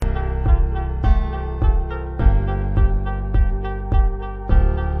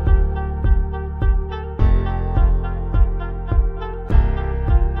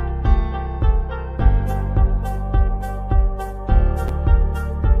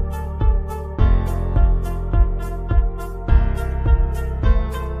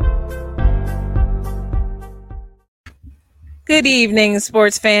Good evening,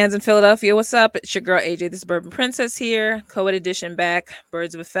 sports fans in Philadelphia. What's up? It's your girl AJ, the Suburban Princess here. Co-ed edition back,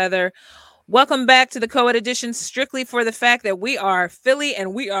 Birds of a Feather. Welcome back to the co-ed edition, strictly for the fact that we are Philly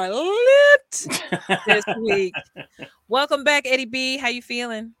and we are lit this week. Welcome back, Eddie B. How you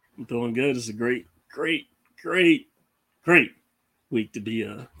feeling? I'm feeling good. It's a great week to be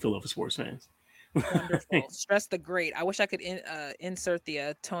a Philadelphia sports fans. Wonderful. Stress the great. I wish I could insert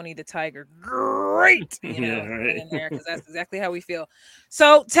the Tony the Tiger great, Yeah, right. in there, because that's exactly how we feel.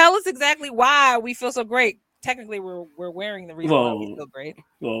 So tell us exactly why we feel so great. Technically, we're wearing the reason why we feel great.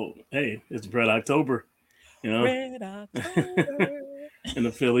 Well, hey, it's Red October, Red October. and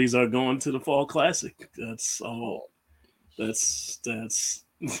the Phillies are going to the Fall Classic. That's all. That's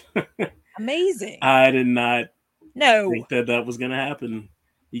amazing. I did not think that was going to happen.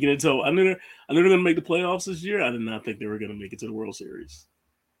 You can tell. I knew they were going to make the playoffs this year. I did not think they were going to make it to the World Series.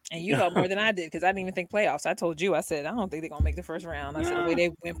 And you thought more than I did, because I didn't even think playoffs. I told you, I said, I don't think they're going to make the first round. I said, the way they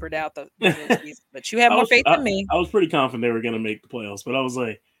whimpered out the season. But you have more faith than me. I was pretty confident they were going to make the playoffs, but I was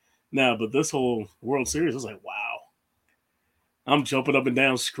like, nah, but this whole World Series, I was like, wow. I'm jumping up and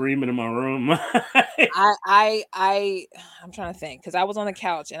down, screaming in my room. I'm trying to think, because I was on the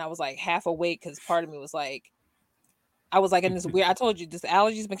couch and I was like half awake, because part of me was like, I was like in this weird, I told you, this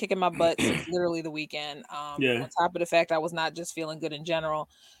allergy's been kicking my butt since literally the weekend. On top of the fact I was not just feeling good in general,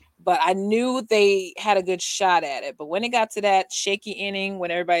 but I knew they had a good shot at it. But when it got to that shaky inning,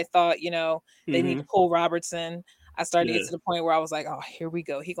 when everybody thought, they need to pull Robertson, I started to get to the point where I was like, oh, here we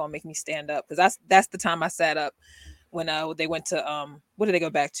go. He gonna make me stand up. Because that's the time I sat up when they went to, what did they go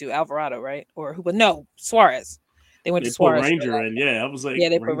back to? Alvarado, right? Or who? But no, Suarez. They went to Suarez. Ranger, and I was like,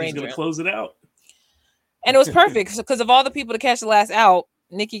 they put Ranger gonna close it out. And it was perfect because of all the people to catch the last out,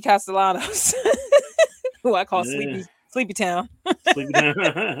 Nicky Castellanos, who I call Sleepy Town,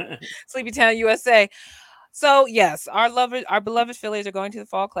 Sleepy Town, USA. So yes, our beloved Phillies are going to the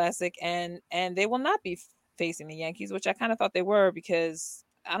Fall Classic, and they will not be facing the Yankees, which I kind of thought they were, because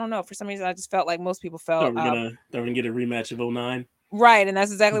I don't know, for some reason I just felt like most people felt they're gonna get a rematch of 2009. Right, and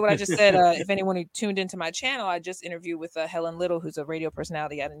that's exactly what I just said. If anyone who tuned into my channel, I just interviewed with Helen Little, who's a radio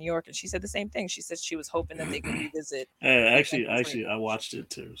personality out of New York, and she said the same thing. She said she was hoping that they could revisit. Actually, I watched it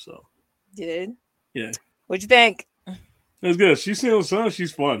too. So did? Yeah. What'd you think? It was good. She's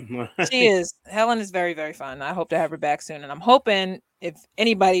fun. She is. Helen is very, very fun. I hope to have her back soon, and I'm hoping if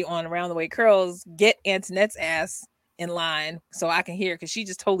anybody on Around the Way Curls get Antoinette's ass in line so I can hear, because she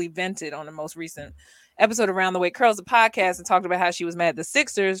just totally vented on the most recent episode of Around the Way Curls, the podcast, and talked about how she was mad at the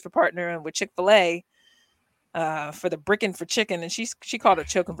Sixers for partnering with Chick-fil-A for the bricking for chicken, and she called it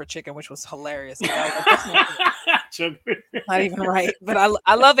choking for chicken, which was hilarious. Not even right. But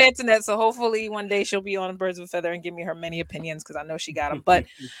I love Antoinette, so hopefully one day she'll be on Birds of a Feather and give me her many opinions, because I know she got them. But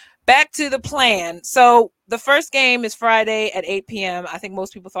back to the plan. So the first game is Friday at 8 p.m. I think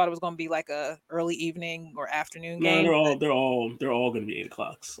most people thought it was going to be like a early evening or afternoon game. No, they're all going to be 8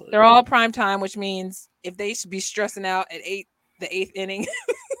 o'clock. So. They're all prime time, which means if they should be stressing out at the 8th inning,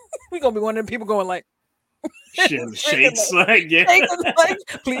 we're going to be one of the people going like, shakes like,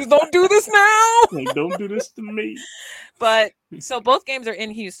 please don't do this now. Like, don't do this to me. But so both games are in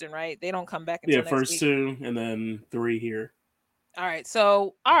Houston, right? They don't come back until next first week. 2 and then 3 here. All right.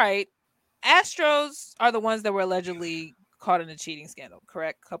 Astros are the ones that were allegedly caught in a cheating scandal,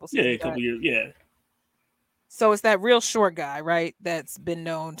 correct? A couple years, yeah. So it's that real short guy, right? That's been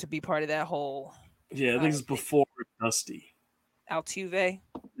known to be part of that whole. Yeah, I think it's before Dusty. Altuve?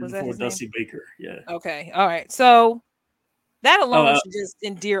 Was before that Dusty name? Baker, yeah. Okay, all right. So that alone should just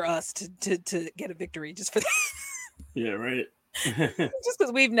endear us to get a victory just for that. Yeah, right. Just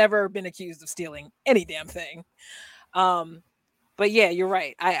because we've never been accused of stealing any damn thing. But yeah, you're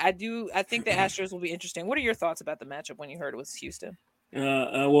right. I think the Astros will be interesting. What are your thoughts about the matchup when you heard it was Houston?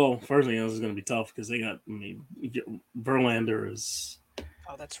 Well, first thing, this is going to be tough because they got. Verlander is.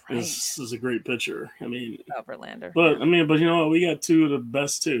 Oh, that's right. Is a great pitcher. Verlander. But but you know what? We got 2 of the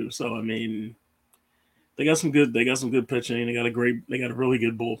best too. So they got some good. They got some good pitching. They got a really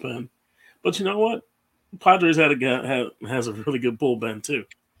good bullpen. But you know what? Padres has a really good bullpen too,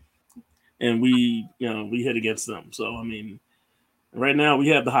 and we hit against them. So right now we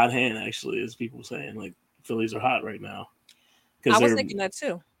have the hot hand. Actually, as people saying, like Phillies are hot right now. I was thinking that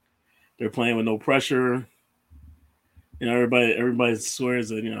too. They're playing with no pressure. Everybody swears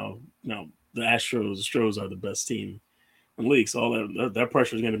that the Astros are the best team in the league. So all that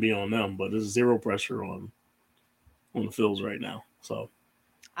pressure is going to be on them, but there's zero pressure on the Phils right now. So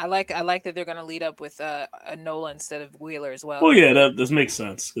I like that they're going to lead up with a Nola instead of Wheeler as well. Well, yeah, that makes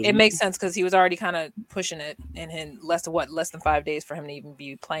sense. It makes sense because he was already kind of pushing it, and in less than 5 days for him to even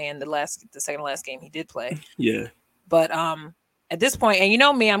be playing the second to last game he did play. Yeah, but at this point, and you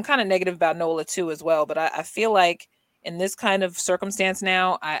know me, I'm kind of negative about Nola too as well, but I feel like in this kind of circumstance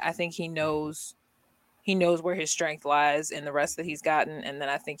now, I think he knows where his strength lies in the rest that he's gotten. And then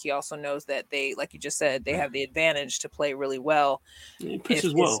I think he also knows that they, like you just said, they have the advantage to play really well. He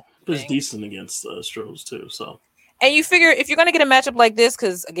pitches well. Pitches decent against Stros too. So. And you figure if you're going to get a matchup like this,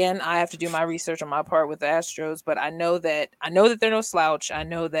 because again, I have to do my research on my part with the Astros, but I know that they're no slouch. I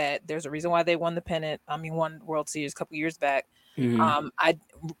know that there's a reason why they won the pennant. I mean, won World Series a couple years back. Mm-hmm.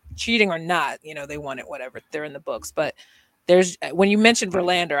 Cheating or not, they won it, whatever. They're in the books. But when you mentioned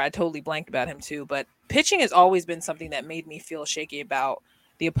Verlander, I totally blanked about him too. But pitching has always been something that made me feel shaky about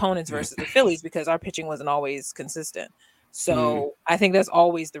the opponents versus the Phillies because our pitching wasn't always consistent. So I think that's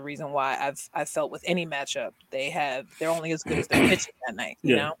always the reason why I've felt with any matchup they're only as good as their pitching that night,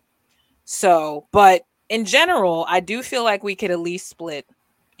 you know? So, but in general, I do feel like we could at least split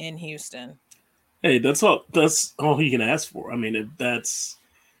in Houston. Hey, that's all you can ask for. I mean,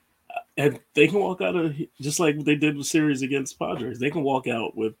 if they can walk out of just like they did with series against Padres, they can walk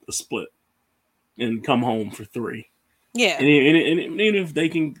out with a split and come home for 3. Yeah. And even if they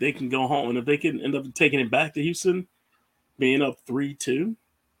can go home, and if they can end up taking it back to Houston, being up 3-2,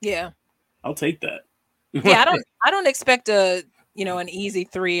 yeah, I'll take that. Yeah, I don't expect an easy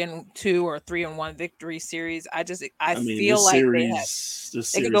 3-2 or 3-1 victory series. I feel like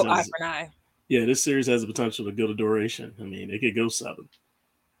they could go eye for an eye. Yeah, this series has the potential to go to duration. I mean, it could go 7.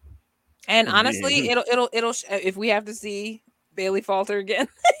 And honestly, it'll if we have to see Bailey falter again,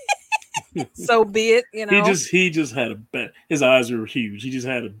 so be it. He just had his eyes were huge. He just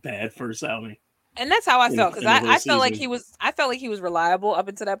had a bad first outing. And that's how I felt because I felt like he was reliable up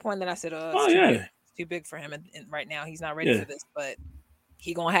until that point. Then I said, it's too big for him, and right now he's not ready for this. But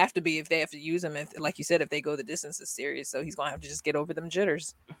he gonna have to be if they have to use him. If, like you said, if they go the distance this series, so he's gonna have to just get over them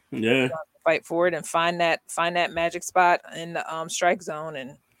jitters. Yeah, fight for it and find that magic spot in the strike zone.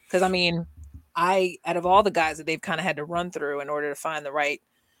 And because I mean, out of all the guys that they've kind of had to run through in order to find the right.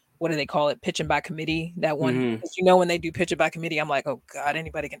 What do they call it? Pitching by committee. That one, when they do pitching by committee, I'm like, oh God,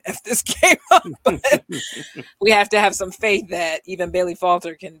 anybody can F this game up. But we have to have some faith that even Bailey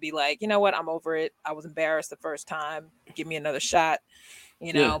Falter can be like, you know what, I'm over it. I was embarrassed the first time. Give me another shot,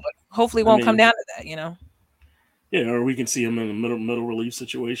 but hopefully it won't come down to that, Yeah, or we can see him in a middle relief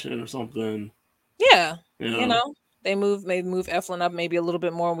situation or something. Yeah, They move Eflin up maybe a little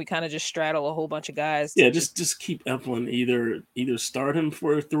bit more, and we kind of just straddle a whole bunch of guys. Yeah, just keep Eflin either start him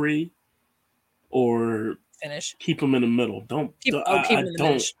for 3 or finish. Keep him in the middle. Keep him in the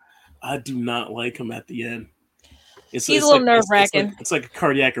middle. I do not like him at the end. He's a little nerve-wracking. It's like a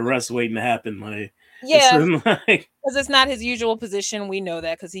cardiac arrest waiting to happen. Because it's not his usual position. We know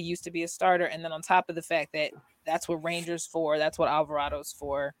that because he used to be a starter, and then on top of the fact that that's what Ranger's for, that's what Alvarado's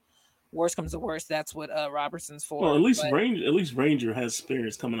for. Worst comes to worst, that's what Robertson's for. Well, at least Ranger has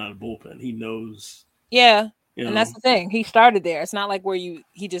experience coming out of bullpen. He knows. Yeah, and that's the thing. He started there. It's not like where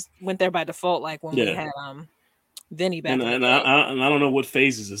he just went there by default, like when we had Vinny back. And I don't know what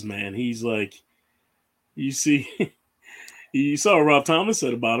phases this man. He's like, you see, you saw what Rob Thomas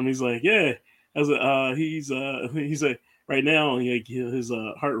said about him. He's like, yeah, he's like right now, his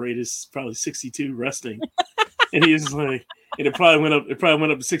heart rate is probably 62 resting, and he's like. And it probably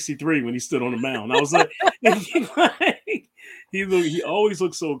went up to 63 when he stood on the mound. I was like, he always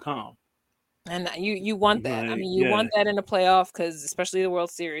looks so calm. And you want that. I mean, you want that in a playoff because especially the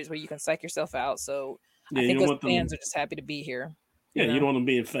World Series where you can psych yourself out. So I think us fans are just happy to be here. Yeah, you don't want them to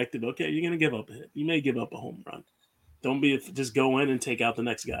be infected. Okay, you're gonna give up a hit. You may give up a home run. Just go in and take out the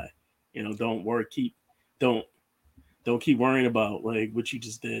next guy. Don't worry. Don't keep worrying about like what you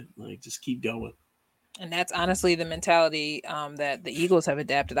just did. Like just keep going. And that's honestly the mentality that the Eagles have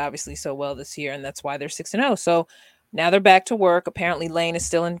adapted obviously so well this year, and that's why they're 6-0. So now they're back to work. Apparently, Lane is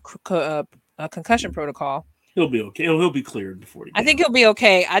still in concussion protocol. He'll be okay. He'll be cleared before he. I think he'll be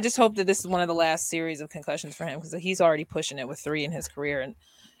okay. I just hope that this is one of the last series of concussions for him because he's already pushing it with 3 in his career, and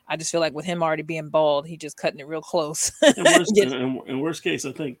I just feel like with him already being bald, he's just cutting it real close. In worst case,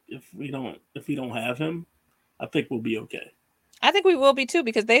 I think if we don't have him, I think we'll be okay. I think we will be too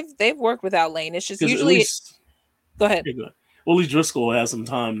because they've worked without Lane. It's just usually. Go ahead. Yeah, go ahead. Well, at least Driscoll has some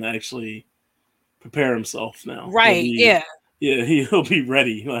time to actually prepare himself now. Right. Yeah, he'll be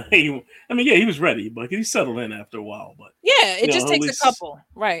ready. He was ready, but he settled in after a while. But yeah, it just takes a couple.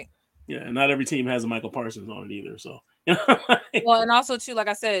 Right. Yeah, and not every team has a Michael Parsons on it either. So. Well, and also too, like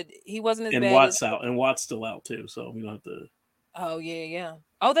I said, he wasn't as bad. Watt's out, and Watt's still out too. So we don't have to. Oh, yeah.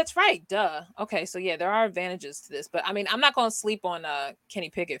 Oh, that's right. Duh. Okay, so yeah, there are advantages to this. But I mean, I'm not going to sleep on Kenny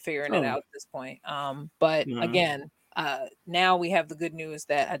Pickett figuring it out at this point. But again, now we have the good news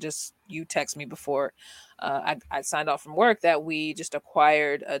that you text me before I signed off from work that we just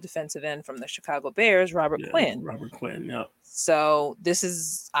acquired a defensive end from the Chicago Bears, Robert Quinn. Robert Quinn, yeah. So this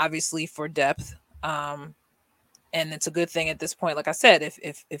is obviously for depth. And it's a good thing at this point. Like I said,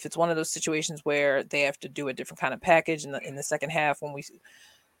 if it's one of those situations where they have to do a different kind of package in the second half,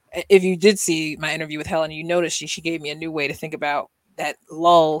 if you did see my interview with Helen, you noticed she gave me a new way to think about that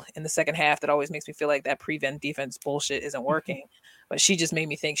lull in the second half that always makes me feel like that prevent defense bullshit isn't working. But she just made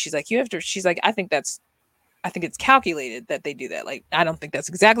me think, she's like, I think it's calculated that they do that. Like, I don't think that's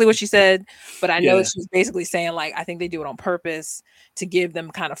exactly what she said, but I know she's basically saying, like, I think they do it on purpose to give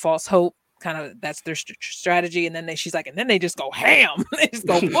them kind of false hope. Kind of that's their strategy. And then she's like, and then they just go ham. They just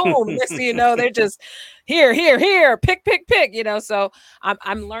go boom. Next thing you know, they're just here, pick, So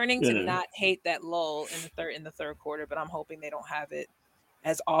I'm learning to not hate that lull in the third quarter, but I'm hoping they don't have it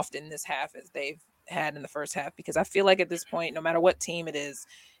as often this half as they've had in the first half, because I feel like at this point, no matter what team it is,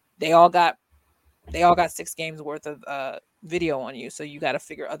 they all got 6 games worth of video on you. So you got to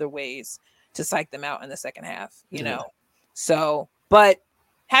figure other ways to psych them out in the second half, you know? So, but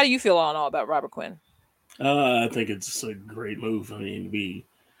how do you feel all in all about Robert Quinn? I think it's a great move. I mean,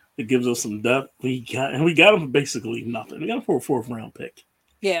 it gives us some depth. We got him for basically nothing. We got him for a 4th round pick.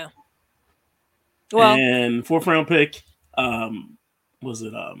 Yeah. Well, and 4th round pick, the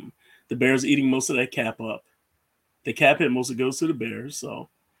Bears eating most of that cap up. The cap hit mostly goes to the Bears. So,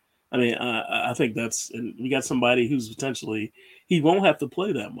 I mean, I think and we got somebody who's potentially, he won't have to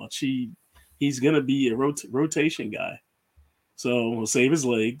play that much. He's going to be a rotation guy. So we'll save his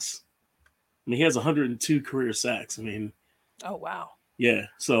legs. I mean, he has 102 career sacks. I mean, oh wow, yeah.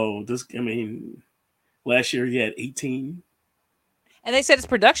 So last year he had 18. And they said his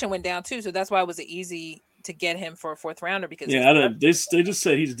production went down too, so that's why it was easy to get him for a 4th rounder, because they just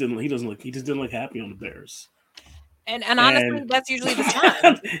said he just didn't look happy on the Bears. And honestly, that's usually the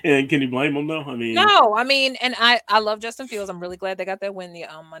sign. And can you blame him though? I mean, no. I mean, and I love Justin Fields. I'm really glad they got that win the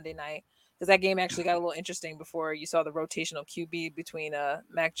Monday night, because that game actually got a little interesting before you saw the rotational QB between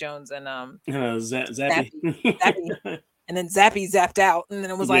Mac Jones and Zappy. And then Zappy zapped out, and then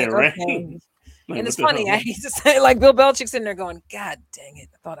it was like, right. Okay. And it's funny, I hate to say, like, Bill Belichick's sitting there going, God dang it,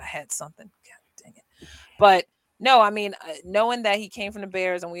 I thought I had something. God dang it. But no, I mean, knowing that he came from the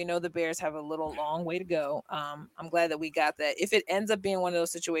Bears, and we know the Bears have a long way to go, I'm glad that we got that. If it ends up being one of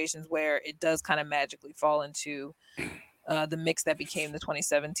those situations where it does kind of magically fall into the mix that became the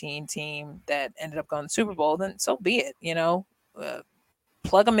 2017 team that ended up going to the Super Bowl, then so be it,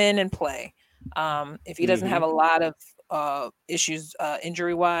 plug him in and play. If he doesn't have a lot of issues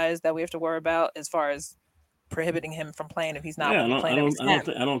injury-wise that we have to worry about as far as prohibiting him from playing if he's not playing every snap.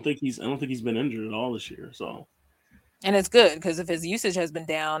 I don't think he's been injured at all this year, so. And it's good, because if his usage has been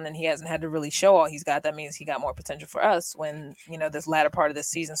down and he hasn't had to really show all he's got, that means he got more potential for us when, this latter part of the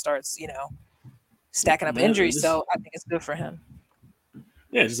season starts, stacking up injuries. So I think it's good for him.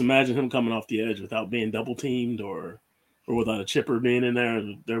 Yeah, just imagine him coming off the edge without being double teamed or without a chipper being in there.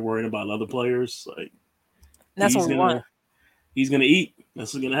 They're worrying about other players. Like, that's what we want. He's going to eat.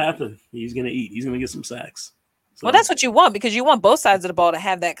 That's what's going to happen. He's going to eat. He's going to get some sacks. So. Well, that's what you want, because you want both sides of the ball to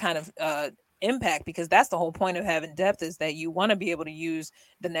have that kind of impact, because that's the whole point of having depth, is that you want to be able to use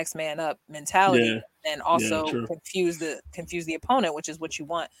the next man up mentality and also confuse the opponent, which is what you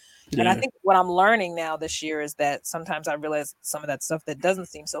want. And I think what I'm learning now this year is that sometimes I realize some of that stuff that doesn't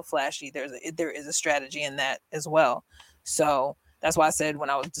seem so flashy, there is a strategy in that as well. So that's why I said,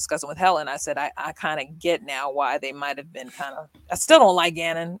 when I was discussing with Helen, I said I kind of get now why they might have been I still don't like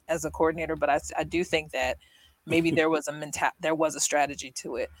Gannon as a coordinator, but I do think that maybe there was a strategy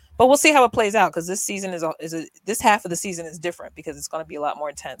to it. But we'll see how it plays out, because this season this half of the season is different, because it's going to be a lot more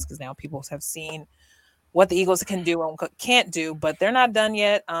intense, because now people have seen what the Eagles can do and can't do, but they're not done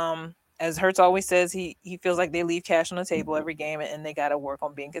yet. As Hurts always says, he feels like they leave cash on the table every game, and they got to work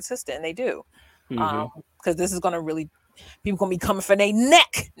on being consistent, and they do. Because this is going to really, people going to be coming for their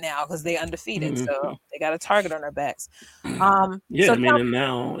neck now, because they're undefeated. So they got a target on their backs. And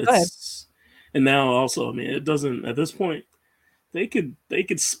now also, I mean, it doesn't, at this point, they could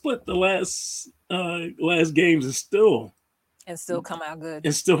split the last games and still come out good,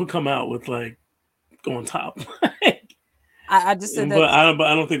 and still come out with, like, going top. I just said that, but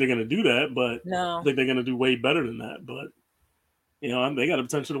I don't think they're going to do that. But no, I think they're going to do way better than that. But they got a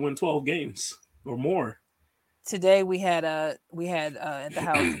potential to win 12 games or more. Today we had at the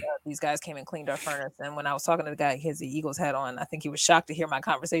house, these guys came and cleaned our furnace, and when I was talking to the guy, he has the Eagles hat on. I think he was shocked to hear my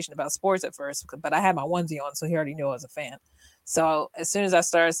conversation about sports at first, but I had my onesie on, so he already knew I was a fan. So as soon as I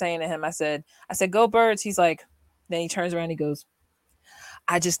started saying to him, I said, "Go Birds." He's like, then he turns around, he goes,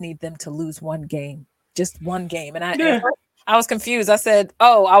 "I just need them to lose one game just one game. And I was confused. I said,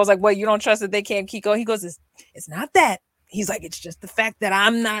 "Oh," I was like, "What? You don't trust that they can't keep going?" He goes, "It's not that." He's like, "It's just the fact that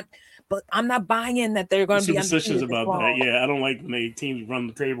I'm not buying in that they're going to be superstitious about that. Yeah, I don't like when teams run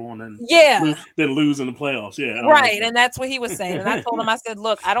the table and then lose in the playoffs. Yeah, right. Like and that's what he was saying. And I told him, I said,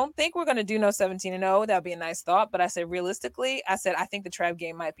 "Look, I don't think we're going to do no 17-0. That'd be a nice thought. But I said, realistically, I think the trap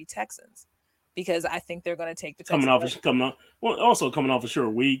game might be Texans because I think they're going to take the coming off a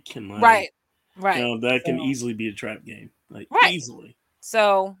short week and right. That can easily be a trap game, easily."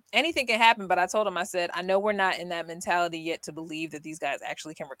 So anything can happen, but I told him, I said, I know we're not in that mentality yet to believe that these guys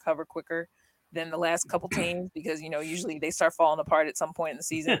actually can recover quicker than the last couple teams because, usually they start falling apart at some point in the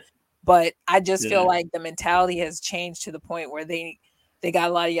season. But I just feel like the mentality has changed to the point where they got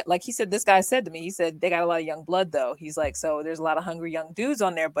a lot of, like he said, this guy said to me, he said, they got a lot of young blood though. He's like, so there's a lot of hungry young dudes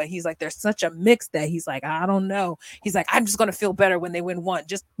on there, but he's like, there's such a mix that he's like, I don't know. He's like, I'm just going to feel better when they win one,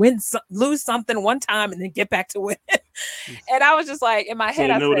 just lose something one time and then get back to win. And I was just like, in my head,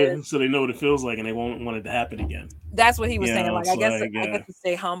 so they know what it feels like and they won't want it to happen again. That's what he was saying. Like, I guess to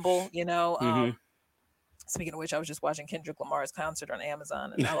stay humble, Speaking of which, I was just watching Kendrick Lamar's concert on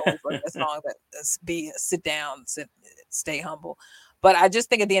Amazon, and I always like that song that sit down, stay humble. But I just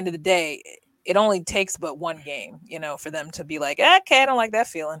think at the end of the day, it only takes but one game, for them to be like, okay, I don't like that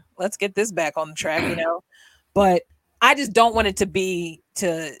feeling. Let's get this back on the track, But I just don't want it to be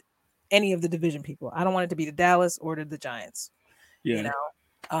to any of the division people. I don't want it to be to Dallas or to the Giants. Yeah.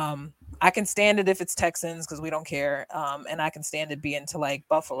 I can stand it if it's Texans because we don't care. And I can stand it being to like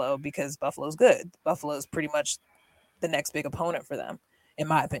Buffalo because Buffalo's good. Buffalo's pretty much the next big opponent for them, in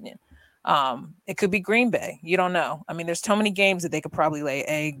my opinion. It could be Green Bay. You don't know. I mean, there's so many games that they could probably lay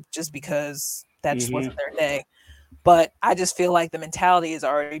egg just because that just wasn't their day. But I just feel like the mentality is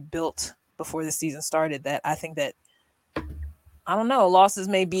already built before the season started that I think that, I don't know, losses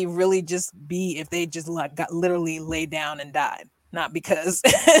may be really just be if they just got literally laid down and died. Not because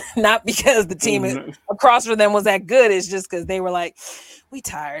the team across from them was that good. It's just because they were like, we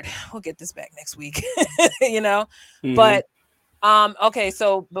tired. We'll get this back next week, But okay,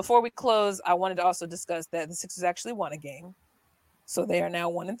 so before we close, I wanted to also discuss that the Sixers actually won a game, so they are now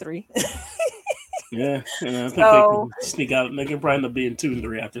 1-3. Yeah, I think they can sneak out. They can probably end up being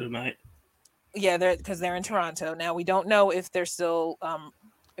 2-3 after tonight. Yeah, because they're in Toronto now. We don't know if they're still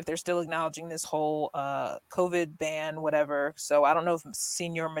acknowledging this whole COVID ban, whatever. So I don't know if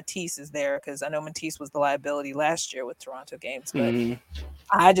Senior Matisse is there because I know Matisse was the liability last year with Toronto games. But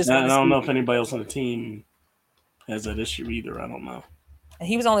I don't know if anybody else on the team has that issue either. I don't know. And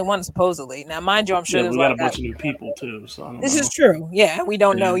he was only one supposedly. Now, mind you, I'm sure we got a bunch of new people too. So this is true. Yeah, we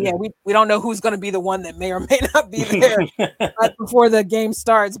don't know. Yeah, we don't know who's going to be the one that may or may not be there before the game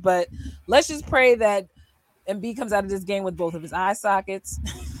starts. But let's just pray that Embiid comes out of this game with both of his eye sockets.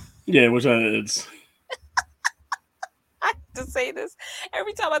 Yeah, which it's. I have to say this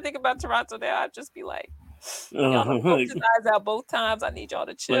every time I think about Toronto. Now I'd just be like, poke his eyes out both times. I need y'all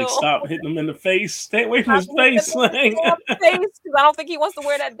to chill. Like, stop hitting him in the face. Stay away from his face. Because I don't think he wants to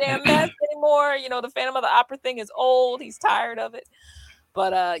wear that damn mask anymore. The Phantom of the Opera thing is old. He's tired of it.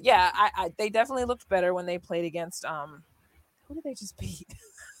 But they definitely looked better when they played against who did they just beat?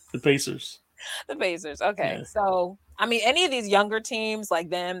 The Pacers. The Pacers. Okay. Yeah. So, I mean, any of these younger teams like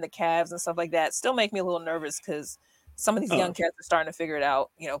them, the Cavs and stuff like that still make me a little nervous because some of these young cats are starting to figure it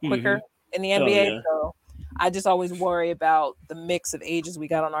out, quicker in the NBA. So I just always worry about the mix of ages we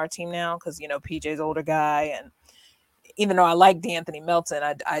got on our team now because, PJ's older guy. And even though I like D'Anthony Melton,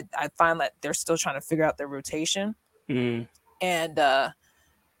 I find that they're still trying to figure out their rotation. Mm-hmm.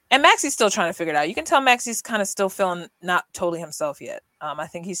 And Maxi's still trying to figure it out. You can tell Maxi's kind of still feeling not totally himself yet. I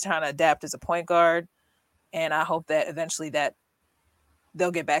think he's trying to adapt as a point guard. And I hope that eventually that they'll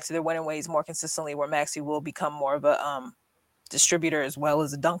get back to their winning ways more consistently where Maxi will become more of a distributor as well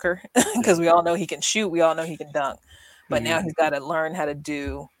as a dunker because we all know he can shoot. We all know he can dunk. But now he's got to learn how to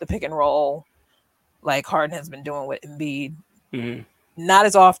do the pick and roll like Harden has been doing with Embiid. Mm-hmm. Not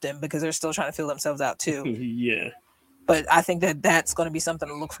as often because they're still trying to feel themselves out too. Yeah. But I think that that's going to be something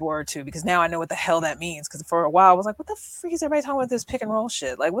to look forward to because now I know what the hell that means. Because for a while I was like, what the freak is everybody talking about this pick and roll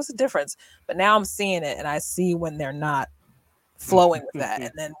shit? Like, what's the difference? But now I'm seeing it and I see when they're not flowing with that.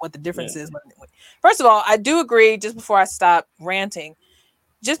 And then what the difference is. First of all, I do agree, just before I stop ranting,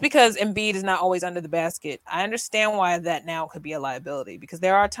 just because Embiid is not always under the basket, I understand why that now could be a liability because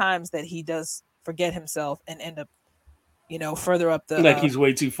there are times that he does forget himself and end up, further up the... Like he's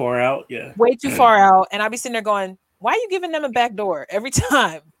way too far out. Yeah. Way too far out. And I'll be sitting there going, Why are you giving them a back door every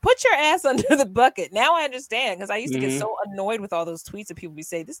time? Put your ass under the bucket. Now I understand, because I used to get so annoyed with all those tweets that people be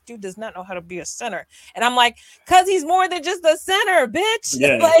saying, this dude does not know how to be a center. And I'm like, because he's more than just a center, bitch.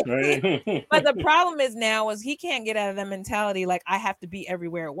 Yeah, like, right. But the problem is now is he can't get out of that mentality like, I have to be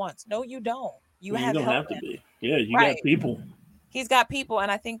everywhere at once. No, you don't. You don't have to be. Yeah, you got people. He's got people,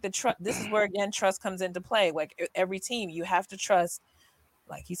 and I think this is where, again, trust comes into play. Like, every team, you have to trust,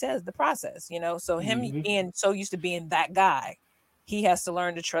 like he says, the process, So him being so used to being that guy, he has to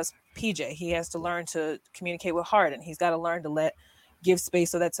learn to trust PJ. He has to learn to communicate with Harden. He's got to learn to give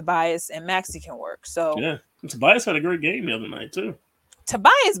space so that Tobias and Maxey can work. So yeah, Tobias had a great game the other night too.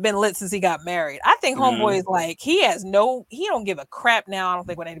 Tobias been lit since he got married. I think homeboy is like, he don't give a crap now. I don't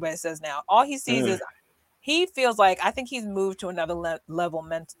think what anybody says now. All he sees is, he feels like, I think he's moved to another level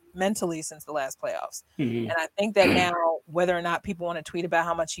mentally since the last playoffs. And I think that now, whether or not people want to tweet about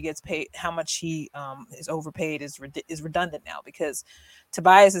how much he gets paid, how much he is overpaid is redundant now, because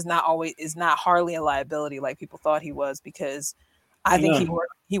Tobias is not hardly a liability like people thought he was, because I think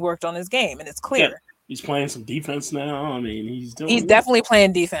he worked on his game, and it's clear. Yeah. He's playing some defense now. I mean, he's definitely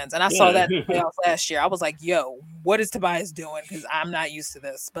playing defense. And I saw that in the playoffs last year. I was like, yo, what is Tobias doing? Because I'm not used to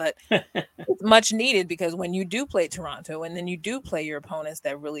this. But it's much needed, because when you do play Toronto, and then you do play your opponents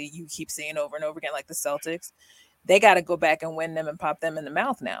that really you keep seeing over and over again, like the Celtics, they got to go back and win them and pop them in the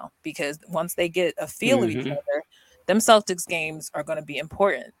mouth now. Because once they get a feel of each other, them Celtics games are going to be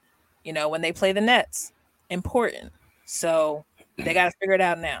important. When they play the Nets, important. So they got to figure it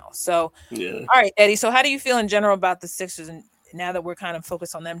out now. So, all right, Eddie. So how do you feel in general about the Sixers, and now that we're kind of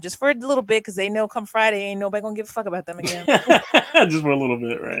focused on them just for a little bit, because they know come Friday ain't nobody going to give a fuck about them again. Just for a little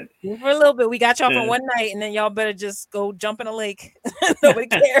bit, right? For a little bit. We got y'all for one night, and then y'all better just go jump in a lake. Nobody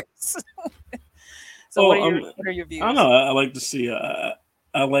cares. So what are your views? I don't know. I like to see.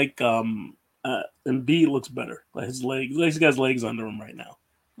 I like Embiid looks better. Like his legs, he's got his legs under him right now.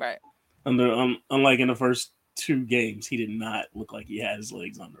 Right. Unlike in the first 2 games, he did not look like he had his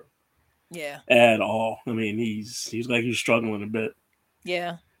legs under him. Yeah. At all. I mean, he's like he's struggling a bit.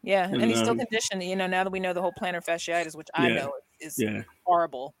 Yeah. Yeah. And he's still conditioned, now that we know the whole plantar fasciitis, which I know is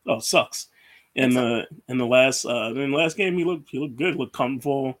horrible. Oh, it sucks. In the last game, he looked good, looked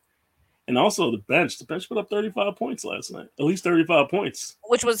comfortable. And also the bench put up 35 points last night. At least 35 points.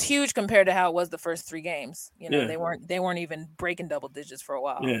 Which was huge compared to how it was the first 3 games. They weren't even breaking double digits for a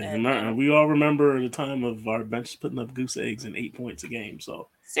while. Yeah, and we all remember the time of our bench putting up goose eggs and 8 points a game. So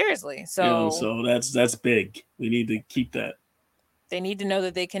seriously. So that's big. We need to keep that. They need to know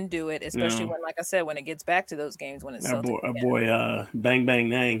that they can do it, especially when, like I said, when it gets back to those games, when it's our boy Bang Bang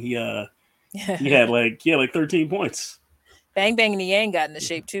Nang, he had like 13 points. Bang Bang Niang got into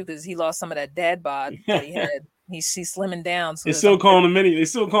shape too, because he lost some of that dad bod that he had. He's slimming down. So they still calling him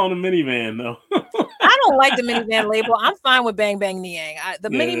minivan though. I don't like the minivan label. I'm fine with Bang Bang Niang.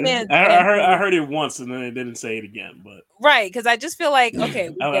 Minivan. I heard it once and then they didn't say it again, but right, because I just feel like he's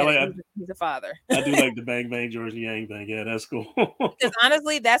a father. I do like the Bang Bang George Niang thing. Yeah, that's cool. Because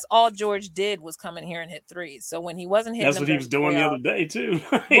honestly, that's all George did was come in here and hit threes. So when he wasn't hitting, that's what he was doing the other day too.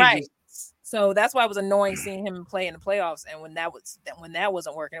 Right. So that's why it was annoying seeing him play in the playoffs. And when that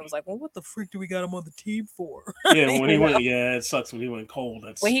wasn't working, it was like, well, what the freak do we got him on the team for? Yeah, when he went, it sucks when he went cold.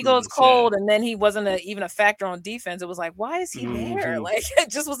 When he goes cold, and then he wasn't even a factor on defense. It was like, why is he there? Like, it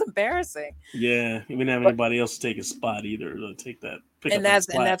just was embarrassing. Yeah, he didn't have anybody else to take his spot either to take that. And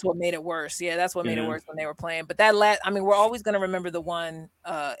that's what made it worse. Yeah, that's what made it worse when they were playing. But we're always going to remember the one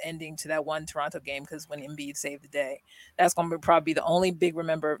ending to that one Toronto game, because when Embiid saved the day, that's going to probably be the only big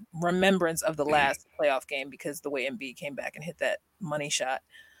remembrance of the last playoff game, because the way Embiid came back and hit that money shot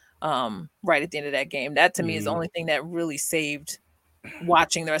right at the end of that game. That to me is the only thing that really saved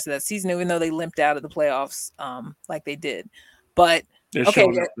watching the rest of that season, even though they limped out of the playoffs like they did. But they're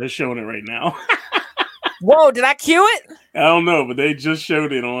showing it right now. Whoa, did I cue it? I don't know, but they just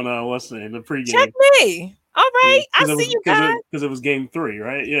showed it on the pregame. Check me. All right. I see you guys. Because it was game 3,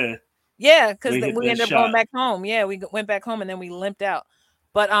 right? Yeah. Yeah, because we ended up going back home. Yeah, we went back home and then we limped out.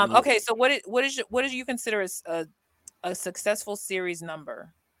 But okay, so what do you consider as a successful series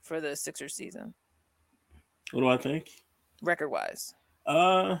number for the Sixers season? What do I think? Record wise.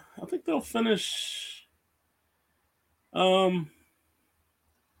 I think they'll finish in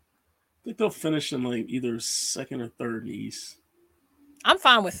like either second or third East. I'm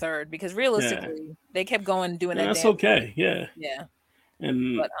fine with third, because realistically, they kept going doing that. That's okay. Yeah. Yeah.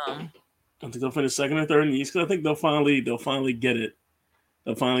 And I think they'll finish second or third in the East, because I think they'll finally get it.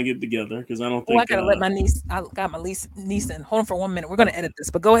 They'll finally get together, because I don't think. I gotta let my niece. I got my niece in. Hold on for 1 minute. We're gonna edit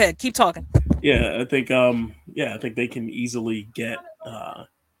this, but go ahead, keep talking. Yeah, I think. I think they can easily get.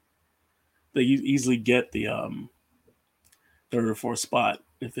 They easily get the third or fourth spot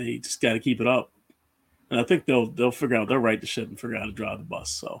if they just got to keep it up. And I think they'll figure out they'll right the ship and figure out how to drive the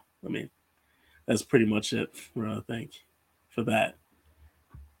bus. So I mean, that's pretty much it. I think for that.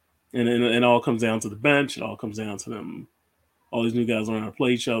 And it all comes down to the bench. It all comes down to them. All these new guys learn how to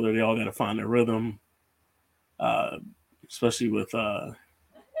play each other. They all got to find their rhythm, especially with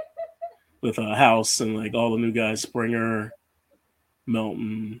House and like all the new guys, Springer,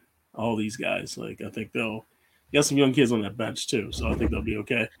 Melton, all these guys. Like I think they'll got some young kids on that bench too, so I think they'll be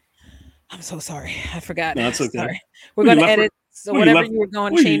okay. I'm so sorry, I forgot. No, it's okay. Sorry. We're gonna edit. So whatever you were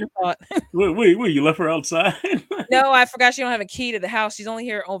going, chain of thought. Wait, you left her outside? No, I forgot she don't have a key to the house. She's only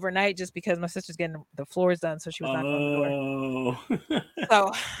here overnight just because my sister's getting the floors done, so she was knocking on the door.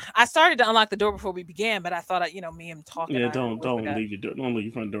 So I started to unlock the door before we began, but I thought, me and talking. Yeah, don't leave your door. Don't leave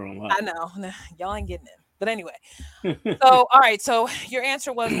your front door unlocked. I know, y'all ain't getting in. But anyway, so all right. So your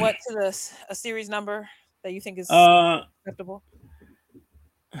answer was what to a series number that you think is acceptable?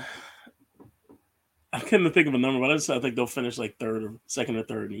 I couldn't think of a number, but I think they'll finish like second or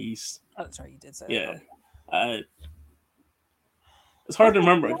third in the East. Oh, that's right, you did say that. Yeah. It's hard to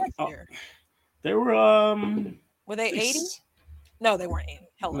remember. They were Were they 80? No, they weren't 80.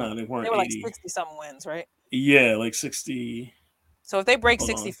 Hell no, they weren't. They were like 60-something wins, right? Yeah, like 60. So if they break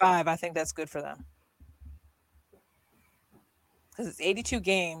 65, I think that's good for them. Because it's 82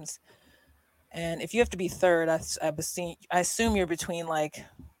 games, and if you have to be third, I assume you're between like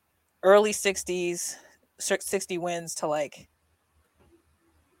early 60s, 60 wins to like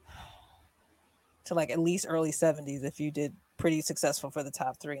at least early 70s if you did pretty successful for the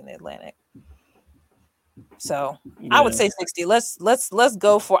top three in the Atlantic. So yeah. I would say 60. Let's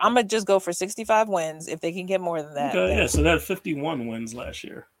go for. I'm gonna just go for 65 wins if they can get more than that. Okay, yeah. So they had 51 wins last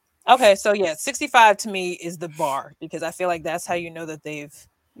year. Okay, so yeah, 65 to me is the bar because I feel like that's how you know that they've.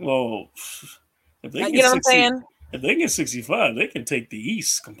 Well, if they what I'm saying. If they get 65, they can take the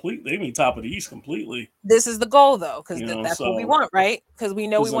East completely. They can be top of the East completely. This is the goal, though, because that's what we want, right? Because we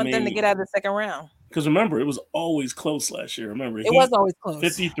know we want them to get out of the second round. Because remember, it was always close last year. Remember, it was always close.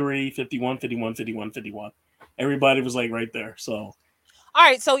 53, 51, 51, 51, 51. Everybody was like right there. So, all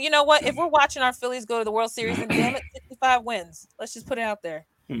right. So you know what? If we're watching our Phillies go to the World Series, and damn it, 65 wins. Let's just put it out there.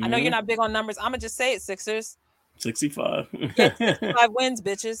 Mm-hmm. I know you're not big on numbers. I'm gonna just say it, Sixers. 65. Get 65 wins,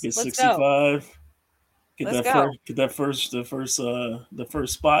 bitches. Get Let's 65. Go. Get the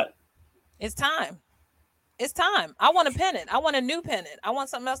first spot. It's time. It's time. I want a pennant. I want a new pennant. I want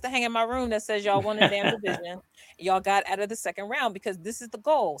something else to hang in my room that says y'all won a damn division. Y'all got out of the second round because this is the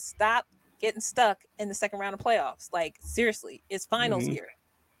goal. Stop getting stuck in the second round of playoffs. Like seriously, it's finals here.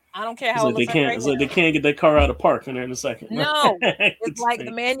 I don't care how it looks they can't get that car out of park in there in a second. No, it's like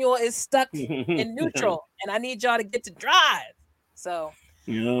the manual is stuck in neutral, and I need y'all to get to drive. So,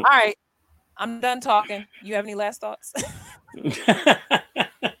 all right. I'm done talking. You have any last thoughts? Did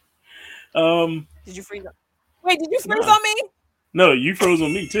you freeze up? Wait, did you freeze on me? No, you froze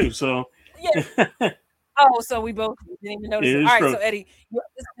on me too. So yeah. Oh, so we both didn't even notice it. All right, so Eddie, this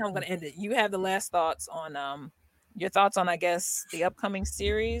is how I'm going to end it. You have the last thoughts on your thoughts on, I guess, the upcoming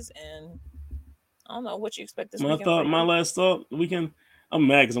series, and I don't know what you expect this weekend. My last thought weekend. I'm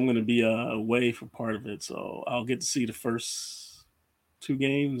mad because I'm going to be away for part of it, so I'll get to see the first 2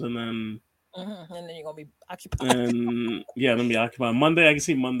 games, and then. Mm-hmm. And then you're gonna be occupied. And yeah, I'm gonna be occupied. Monday, I can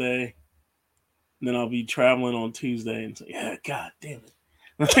see Monday. And then I'll be traveling on Tuesday, and so yeah, god damn it.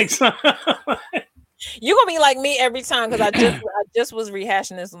 You're gonna be like me every time because I just was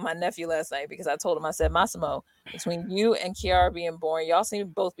rehashing this with my nephew last night because I told him, I said, Massimo, between you and Kiara being born, y'all seem to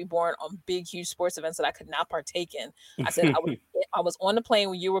both be born on big, huge sports events that I could not partake in. I said I was on the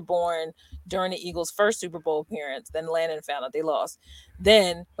plane when you were born during the Eagles' first Super Bowl appearance. Then Landon found out they lost.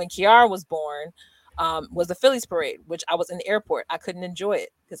 Then when Kiara was born, was the Phillies parade, which I was in the airport. I couldn't enjoy it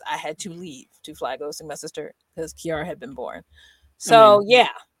because I had to leave to fly go see my sister because Kiara had been born. So yeah.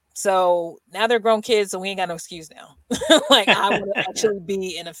 So now they're grown kids, so we ain't got no excuse now. Like I want to actually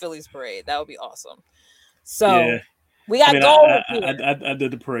be in a Phillies parade. That would be awesome. So we got gold. I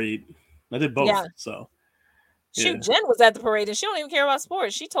did the parade. I did both. Yeah. So shoot, Jen was at the parade and she don't even care about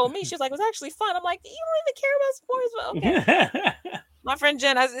sports. She told me, she was like, it was actually fun. I'm like, you don't even care about sports, but okay. My friend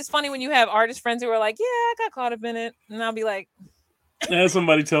Jen, it's funny when you have artist friends who are like, yeah, I got caught up in it, and I'll be like,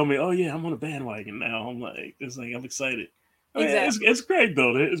 somebody tell me, oh yeah, I'm on a bandwagon now. I'm like, I'm excited. Exactly. It's great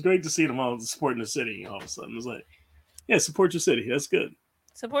though. It's great to see them all supporting the city. All of a sudden, it's like, yeah, support your city. That's good.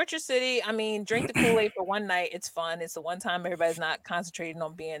 Support your city. I mean, drink the Kool-Aid for one night. It's fun. It's the one time everybody's not concentrating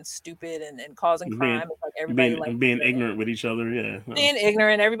on being stupid and causing crime. It's like everybody being ignorant with each other. Yeah, being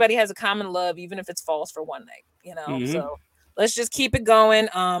ignorant. Everybody has a common love, even if it's false for one night. You know. Mm-hmm. So let's just keep it going.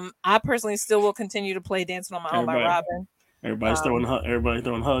 I personally still will continue to play Dancing on My Own by Robin. Everybody's throwing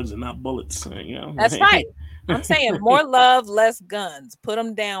hugs and not bullets. You know? That's right. I'm saying more love, less guns. Put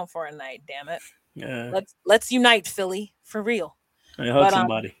them down for a night, damn it. Yeah. Let's unite, Philly, for real. Hey, hug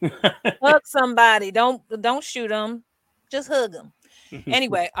somebody. Hug somebody. Don't shoot them. Just hug them.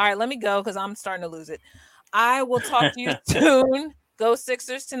 Anyway, all right, let me go because I'm starting to lose it. I will talk to you soon. Go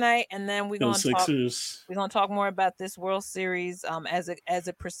Sixers tonight, and then we're gonna talk more about this World Series as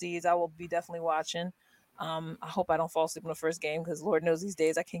it proceeds. I will be definitely watching. I hope I don't fall asleep in the first game because Lord knows these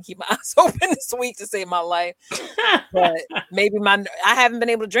days I can't keep my eyes open this week to save my life. But maybe I haven't been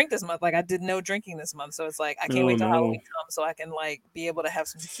able to drink this month. Like I did no drinking this month, so it's like I can't wait till Halloween comes so I can like be able to have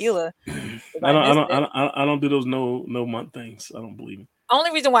some tequila. I don't do those no month things. I don't believe it.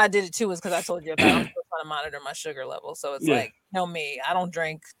 Only reason why I did it too is because I told you about I'm still trying to monitor my sugar level. So it's like, me, I don't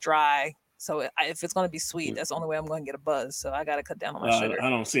drink dry. So if it's going to be sweet, that's the only way I'm going to get a buzz. So I got to cut down on my sugar. I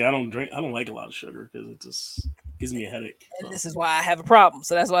don't like a lot of sugar because it just gives me a headache. And this is why I have a problem.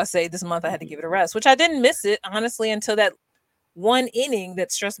 So that's why I say this month I had to give it a rest, which I didn't miss it, honestly, until that one inning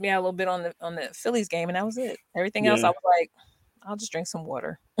that stressed me out a little bit on the Phillies game. And that was it. Everything else, I was like, I'll just drink some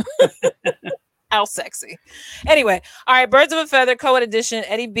water. How sexy. Anyway, all right, Birds of a Feather, Co-ed edition,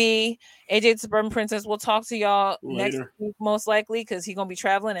 Eddie B, AJ the Suburban Princess. We'll talk to y'all next week, most likely, because he's going to be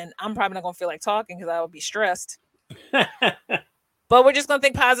traveling, and I'm probably not going to feel like talking because I will be stressed. But we're just going to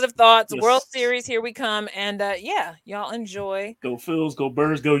think positive thoughts. Yes. World Series, here we come. And, y'all enjoy. Go Phils, go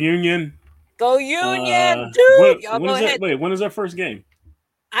Birds, go Union. Go Union, dude. Y'all go ahead. Wait, when is our first game?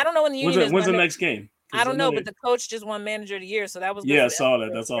 I don't know when the Union is. When's the next game? I don't know, but the coach just won Manager of the Year, so that was good. Yeah, I saw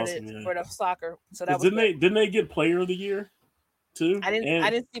that. That's awesome. For the soccer, so that was didn't they get Player of the Year too? I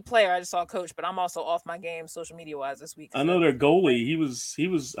didn't see Player. I just saw Coach, but I'm also off my game social media wise this week. I know their goalie. He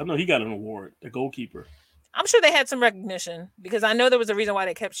was. I know he got an award. The goalkeeper. I'm sure they had some recognition because I know there was a reason why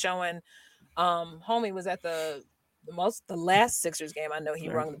they kept showing. Homie was at the last Sixers game. I know he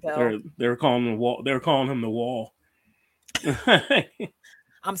rung the bell. They were calling him the wall. They were calling him the wall.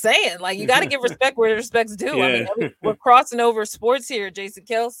 I'm saying, like, you got to give respect where respect's due. Yeah. I mean, we're crossing over sports here. Jason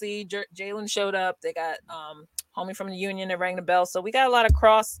Kelsey, Jalen showed up. They got homie from the Union that rang the bell. So we got a lot of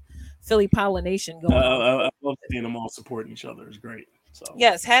cross Philly pollination going on. I love seeing them all supporting each other. It's great. So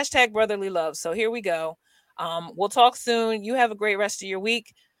yes, #brotherly love. So here we go. We'll talk soon. You have a great rest of your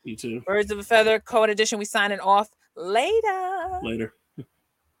week. You too. Birds of a Feather, Co-ed edition. We signing off. Later.